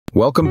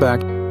Welcome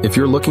back. If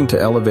you're looking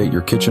to elevate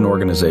your kitchen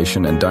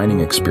organization and dining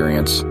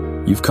experience,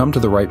 you've come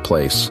to the right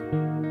place.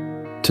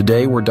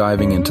 Today we're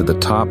diving into the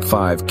top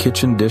 5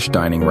 kitchen dish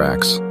dining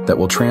racks that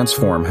will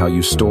transform how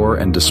you store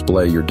and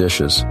display your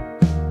dishes.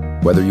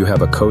 Whether you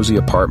have a cozy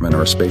apartment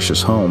or a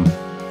spacious home,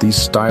 these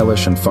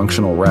stylish and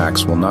functional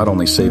racks will not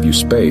only save you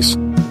space,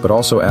 but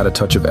also add a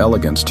touch of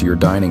elegance to your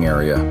dining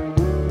area.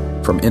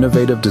 From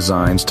innovative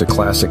designs to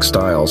classic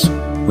styles,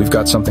 we've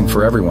got something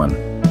for everyone.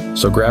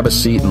 So grab a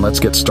seat and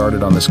let's get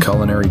started on this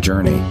culinary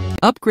journey.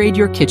 Upgrade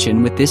your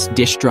kitchen with this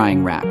dish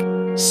drying rack,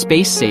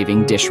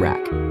 space-saving dish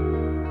rack.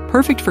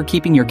 Perfect for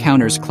keeping your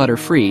counters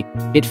clutter-free,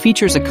 it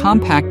features a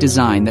compact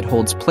design that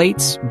holds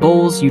plates,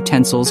 bowls,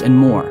 utensils, and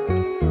more.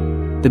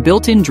 The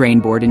built-in drain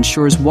board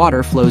ensures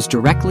water flows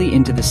directly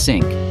into the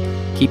sink,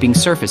 keeping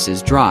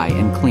surfaces dry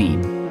and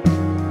clean.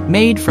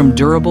 Made from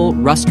durable,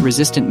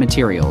 rust-resistant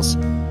materials,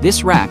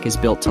 this rack is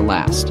built to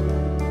last.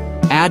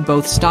 Add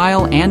both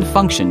style and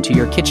function to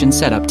your kitchen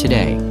setup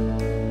today.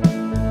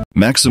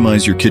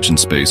 Maximize your kitchen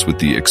space with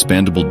the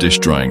expandable dish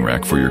drying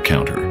rack for your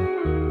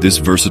counter. This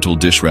versatile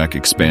dish rack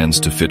expands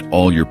to fit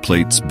all your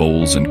plates,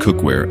 bowls, and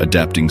cookware,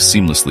 adapting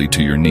seamlessly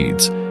to your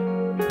needs.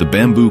 The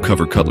bamboo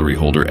cover cutlery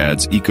holder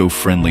adds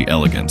eco-friendly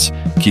elegance,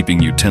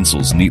 keeping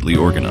utensils neatly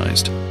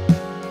organized.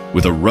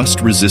 With a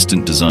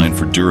rust-resistant design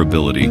for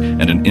durability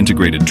and an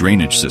integrated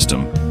drainage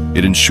system,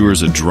 it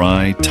ensures a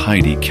dry,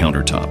 tidy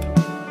countertop.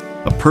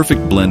 A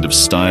perfect blend of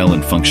style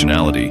and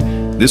functionality,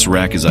 this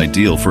rack is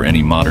ideal for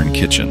any modern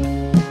kitchen.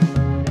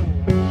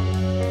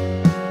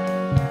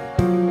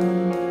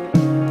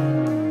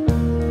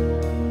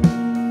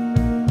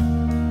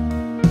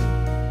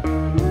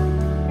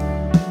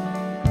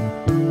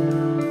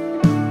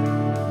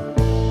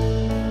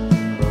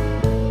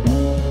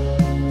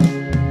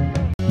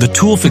 The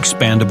Toolf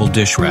Expandable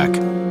Dish Rack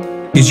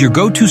is your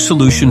go-to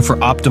solution for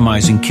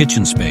optimizing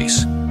kitchen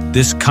space.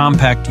 This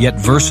compact yet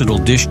versatile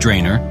dish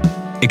drainer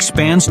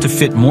expands to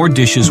fit more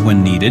dishes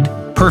when needed,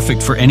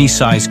 perfect for any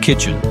size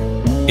kitchen.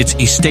 Its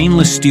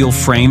stainless steel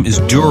frame is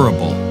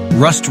durable,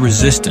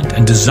 rust-resistant,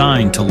 and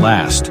designed to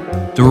last.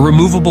 The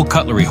removable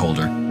cutlery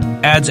holder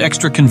adds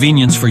extra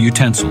convenience for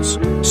utensils.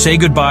 Say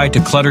goodbye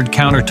to cluttered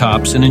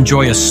countertops and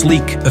enjoy a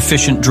sleek,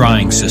 efficient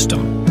drying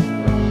system.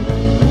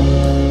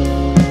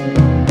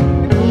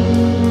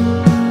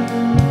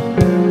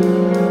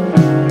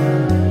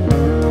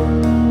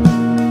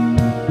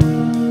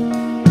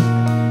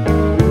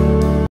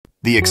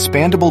 The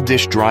expandable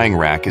dish drying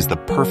rack is the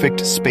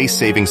perfect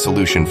space-saving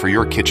solution for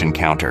your kitchen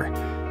counter.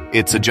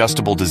 Its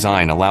adjustable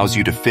design allows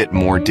you to fit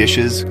more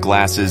dishes,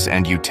 glasses,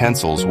 and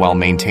utensils while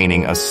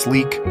maintaining a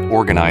sleek,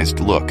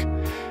 organized look.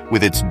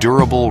 With its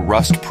durable,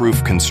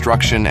 rust-proof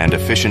construction and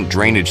efficient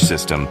drainage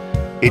system,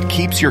 it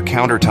keeps your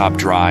countertop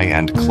dry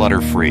and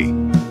clutter-free.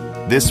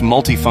 This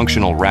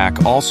multifunctional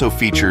rack also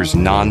features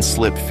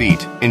non-slip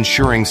feet,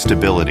 ensuring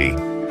stability.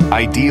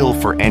 Ideal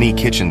for any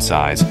kitchen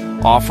size,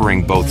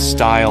 offering both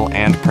style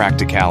and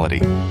practicality.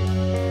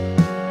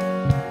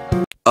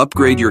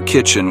 Upgrade your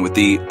kitchen with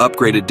the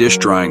upgraded dish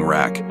drying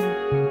rack,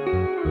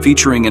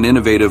 featuring an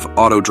innovative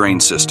auto drain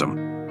system.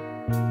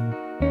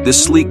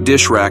 This sleek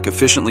dish rack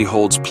efficiently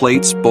holds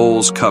plates,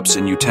 bowls, cups,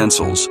 and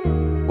utensils,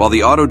 while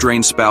the auto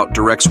drain spout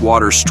directs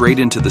water straight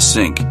into the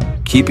sink,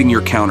 keeping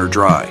your counter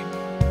dry.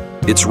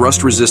 Its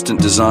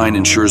rust-resistant design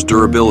ensures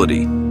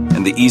durability,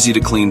 and the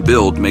easy-to-clean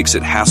build makes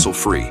it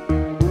hassle-free.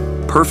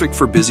 Perfect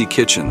for busy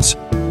kitchens,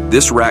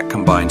 this rack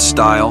combines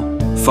style,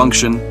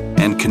 function,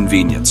 and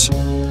convenience.